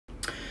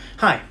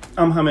Hi,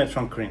 I'm Hamed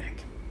from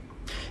CRINNAC.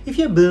 If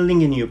you're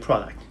building a new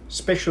product,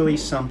 especially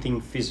something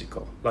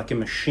physical, like a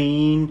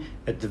machine,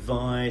 a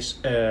device,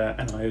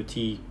 an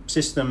IoT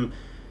system,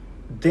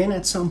 then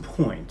at some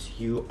point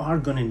you are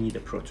going to need a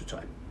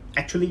prototype.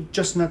 Actually,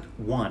 just not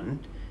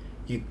one,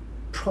 you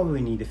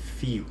probably need a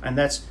few, and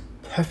that's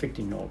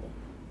perfectly normal.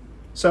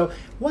 So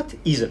what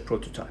is a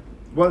prototype?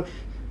 Well,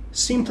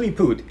 simply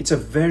put, it's a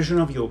version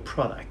of your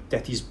product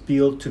that is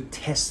built to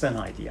test an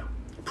idea,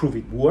 prove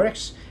it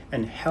works,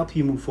 and help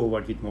you move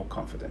forward with more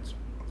confidence.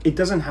 It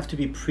doesn't have to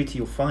be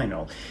pretty or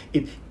final.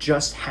 It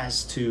just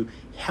has to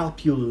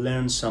help you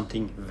learn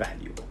something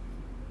valuable.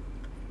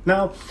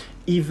 Now,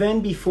 even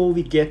before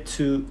we get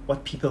to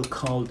what people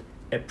call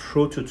a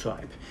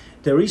prototype,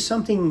 there is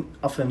something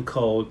often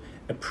called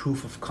a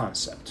proof of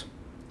concept.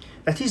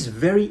 That is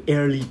very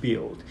early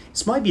build.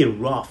 It might be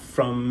rough,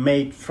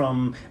 made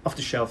from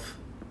off-the-shelf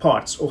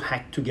parts or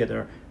hacked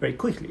together very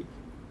quickly.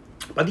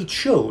 But it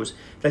shows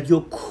that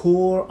your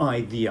core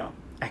idea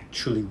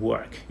actually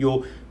works,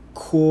 your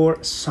core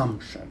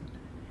assumption.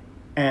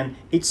 And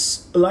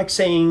it's like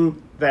saying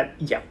that,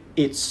 yeah,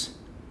 it's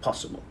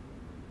possible.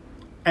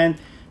 And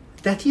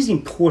that is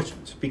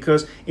important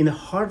because in the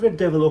hardware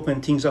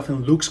development, things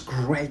often looks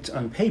great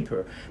on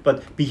paper,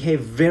 but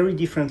behave very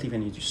differently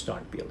when you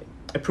start building.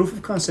 A proof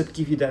of concept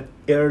gives you that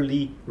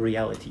early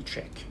reality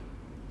check.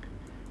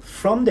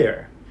 From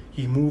there,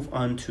 you move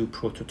on to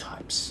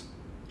prototypes.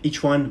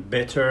 Each one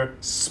better,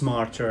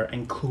 smarter,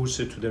 and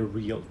closer to the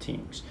real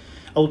things.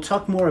 I'll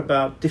talk more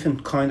about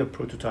different kind of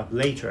prototype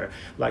later,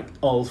 like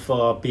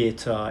alpha,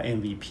 beta,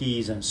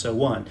 MVPs, and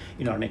so on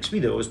in our next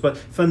videos. But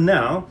for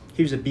now,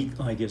 here's the big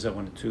ideas I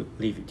wanted to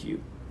leave with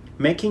you.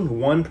 Making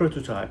one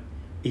prototype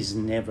is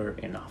never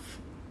enough.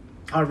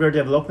 Hardware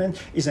development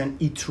is an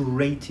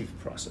iterative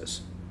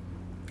process.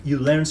 You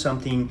learn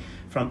something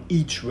from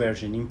each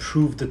version,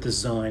 improve the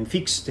design,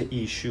 fix the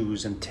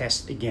issues, and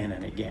test again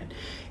and again.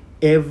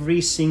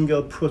 Every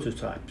single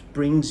prototype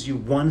brings you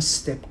one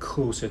step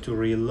closer to a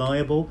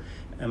reliable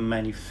and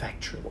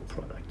manufacturable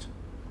product.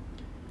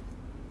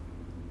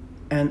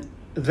 And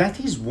that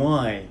is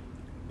why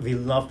we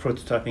love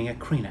prototyping at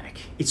CRINNAC.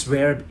 It's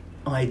where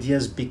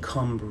ideas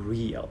become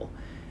real.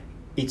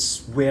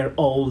 It's where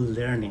all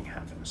learning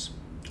happens.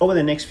 Over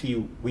the next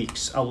few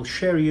weeks, I will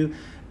share you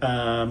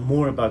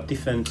more about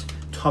different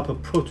type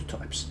of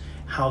prototypes,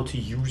 how to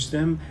use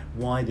them,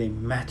 why they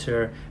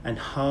matter, and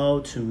how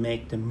to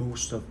make the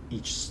most of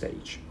each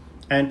stage.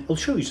 And I'll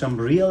show you some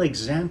real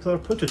exemplar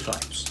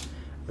prototypes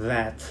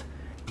that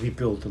we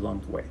built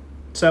along the way.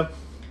 So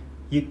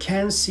you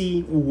can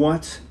see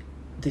what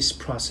this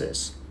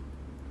process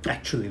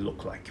actually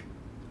looks like.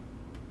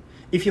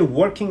 If you're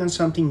working on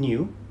something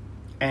new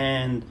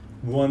and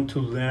want to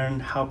learn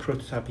how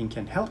prototyping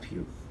can help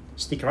you,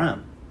 stick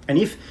around. And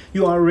if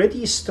you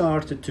already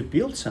started to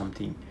build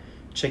something,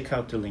 check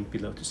out the link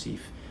below to see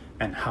if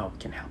and how it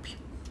can help you.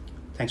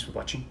 Thanks for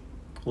watching.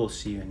 We'll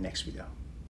see you in the next video.